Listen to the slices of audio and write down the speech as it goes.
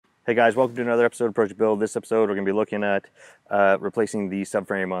Hey guys, welcome to another episode of Project Build. This episode we're going to be looking at replacing the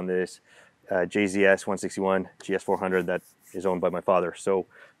subframe on this JZS161 GS400 that is owned by my father. So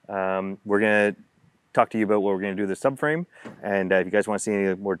we're going to talk to you about what we're going to do with the subframe, and if you guys want to see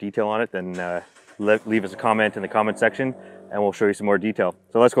any more detail on it, then leave us a comment in the comment section and we'll show you some more detail.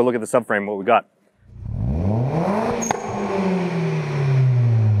 So let's go look at the subframe, what we got.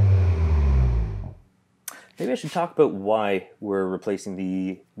 Maybe I should talk about why we're replacing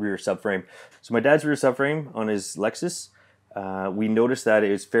the rear subframe. So my dad's rear subframe on his Lexus, we noticed that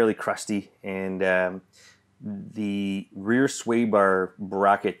it was fairly crusty, and the rear sway bar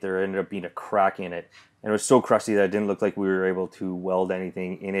bracket, there ended up being a crack in it. And it was so crusty that it didn't look like we were able to weld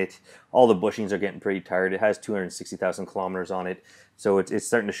anything in it. All the bushings are getting pretty tired. It has 260,000 kilometers on it, so it's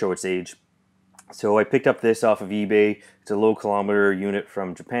starting to show its age. So I picked up this off of eBay. It's a low kilometer unit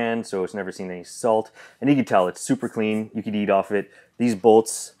from Japan, so it's never seen any salt. And you can tell it's super clean. You could eat off of it. These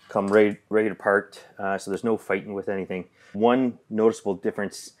bolts come ready apart, so there's no fighting with anything. One noticeable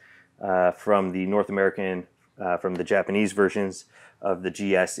difference from the North American, from the Japanese versions of the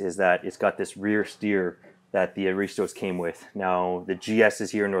GS is that it's got this rear steer that the Aristos came with. Now, the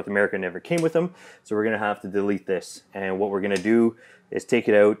GSs here in North America never came with them, so we're gonna have to delete this. And what we're gonna do is take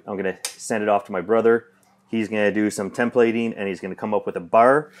it out. I'm gonna send it off to my brother. He's gonna do some templating, and he's gonna come up with a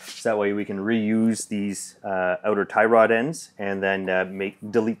bar, so that way we can reuse these outer tie rod ends, and then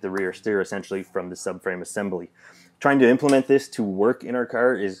delete the rear steer essentially from the subframe assembly. Trying to implement this to work in our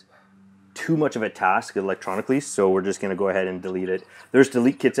car is too much of a task electronically, so we're just going to go ahead and delete it. There's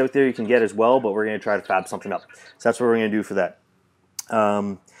delete kits out there you can get as well, but we're going to try to fab something up. So that's what we're going to do for that.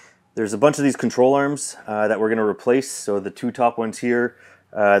 There's a bunch of these control arms that we're going to replace. So the two top ones here,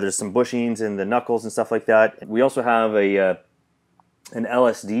 there's some bushings and the knuckles and stuff like that. We also have an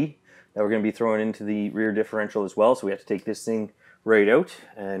LSD that we're going to be throwing into the rear differential as well. So we have to take this thing right out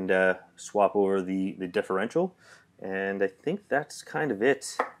and swap over the differential. And I think that's kind of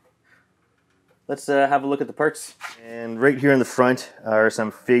it. Let's have a look at the parts. And right here in the front are some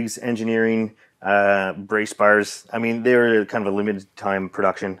Figs Engineering brace bars. I mean, they were kind of a limited time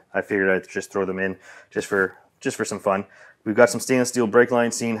production. I figured I'd just throw them in just for some fun. We've got some stainless steel brake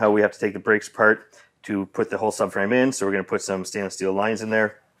lines, seeing how we have to take the brakes apart to put the whole subframe in. So we're going to put some stainless steel lines in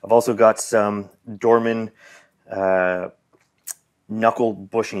there. I've also got some Dorman knuckle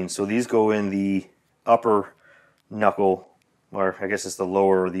bushings. So these go in the upper knuckle, or I guess it's the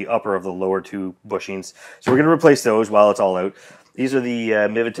lower or the upper of the lower two bushings. So we're going to replace those while it's all out. These are the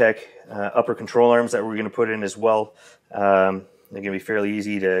Mivitec upper control arms that we're going to put in as well. They're going to be fairly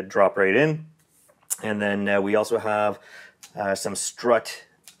easy to drop right in. And then we also have some strut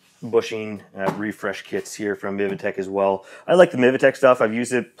bushing refresh kits here from Mivitec as well. I like the Mivitec stuff. I've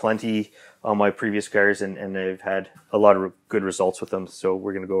used it plenty on my previous cars, and I've had a lot of good results with them. So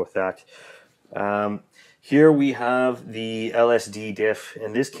we're going to go with that. Here we have the LSD Diff,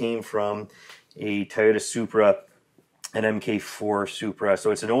 and this came from a Toyota Supra, an MK4 Supra. So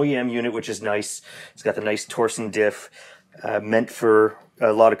it's an OEM unit, which is nice. It's got the nice torsion diff, meant for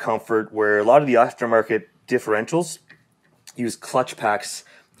a lot of comfort, where a lot of the aftermarket differentials use clutch packs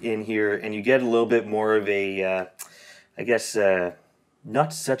in here, and you get a little bit more of a, I guess,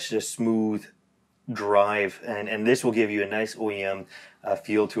 not such a smooth drive, and this will give you a nice OEM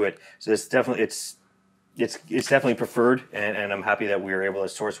feel to it. So it's definitely preferred, and I'm happy that we were able to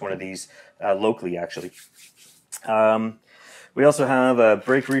source one of these locally, actually. We also have a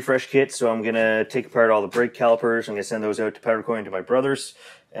brake refresh kit, so I'm going to take apart all the brake calipers. I'm going to send those out to powder coating to my brother's,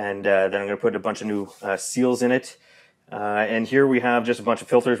 and then I'm going to put a bunch of new seals in it. And here we have just a bunch of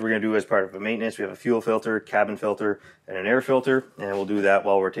filters we're going to do as part of the maintenance. We have a fuel filter, cabin filter, and an air filter, and we'll do that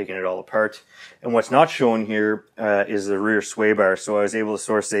while we're taking it all apart. And what's not shown here is the rear sway bar. So I was able to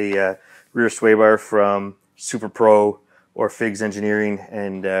source a rear sway bar from Super Pro or Figs Engineering,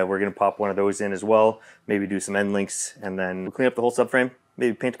 and we're going to pop one of those in as well, maybe do some end links, and then we'll clean up the whole subframe,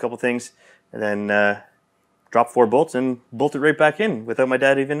 maybe paint a couple things, and then drop 4 bolts and bolt it right back in without my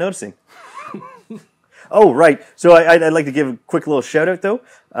dad even noticing. Oh, right. So I'd like to give a quick little shout out, though,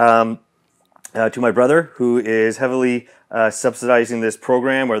 to my brother, who is heavily subsidizing this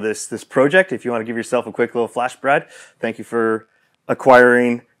program, or this project. If you want to give yourself a quick little flash, Brad, thank you for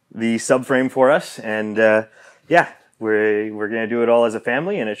acquiring the subframe for us. And yeah, we're going to do it all as a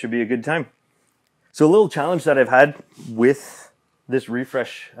family, and it should be a good time. So a little challenge that I've had with this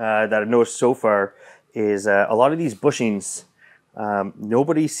refresh that I've noticed so far is a lot of these bushings.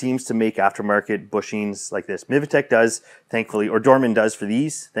 Nobody seems to make aftermarket bushings like this. Mivitec does, thankfully, or Dorman does for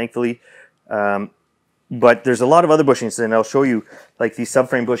these, thankfully. But there's a lot of other bushings, and I'll show you, like these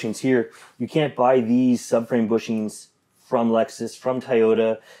subframe bushings here. You can't buy these subframe bushings from Lexus, from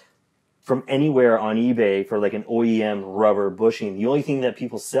Toyota. from anywhere on eBay for like an OEM rubber bushing. The only thing that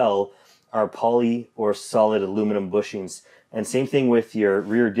people sell are poly or solid aluminum bushings. And same thing with your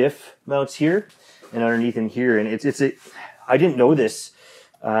rear diff mounts here and underneath in here. And I didn't know this,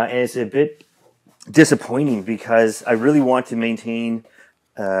 and it's a bit disappointing because I really want to maintain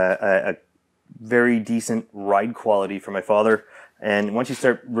a very decent ride quality for my father. And once you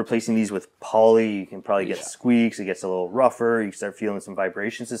start replacing these with poly, you can probably get squeaks. It gets a little rougher. You start feeling some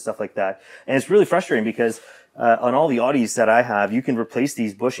vibrations and stuff like that. And it's really frustrating because on all the Audis that I have, you can replace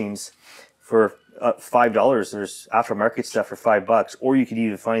these bushings for $5. There's aftermarket stuff for $5, or you could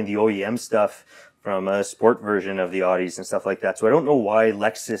even find the OEM stuff from a sport version of the Audis and stuff like that. So I don't know why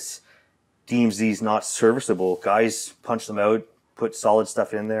Lexus deems these not serviceable. Guys punch them out, put solid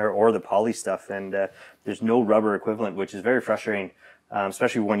stuff in there, or the poly stuff, and there's no rubber equivalent, which is very frustrating,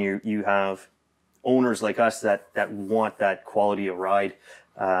 especially when you have owners like us that want that quality of ride,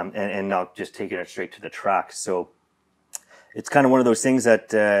 and not just taking it straight to the track. So it's kind of one of those things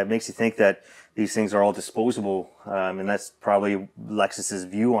that makes you think that these things are all disposable, and that's probably Lexus's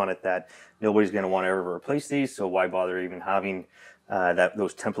view on it, that nobody's going to want to ever replace these, so why bother even having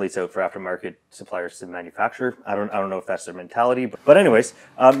those templates out for aftermarket suppliers to manufacture. I don't know if that's their mentality, but anyways,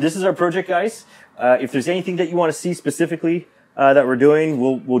 this is our project, guys. If there's anything that you want to see specifically that we're doing,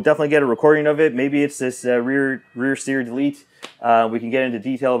 we'll definitely get a recording of it. Maybe it's this rear steer delete. We can get into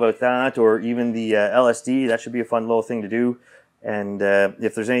detail about that, or even the LSD. That should be a fun little thing to do. And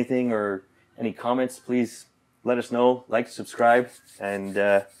if there's anything or any comments, please let us know. Like, subscribe, and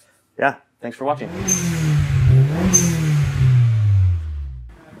yeah, thanks for watching.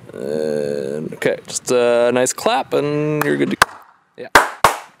 Okay, just a nice clap and you're good to go.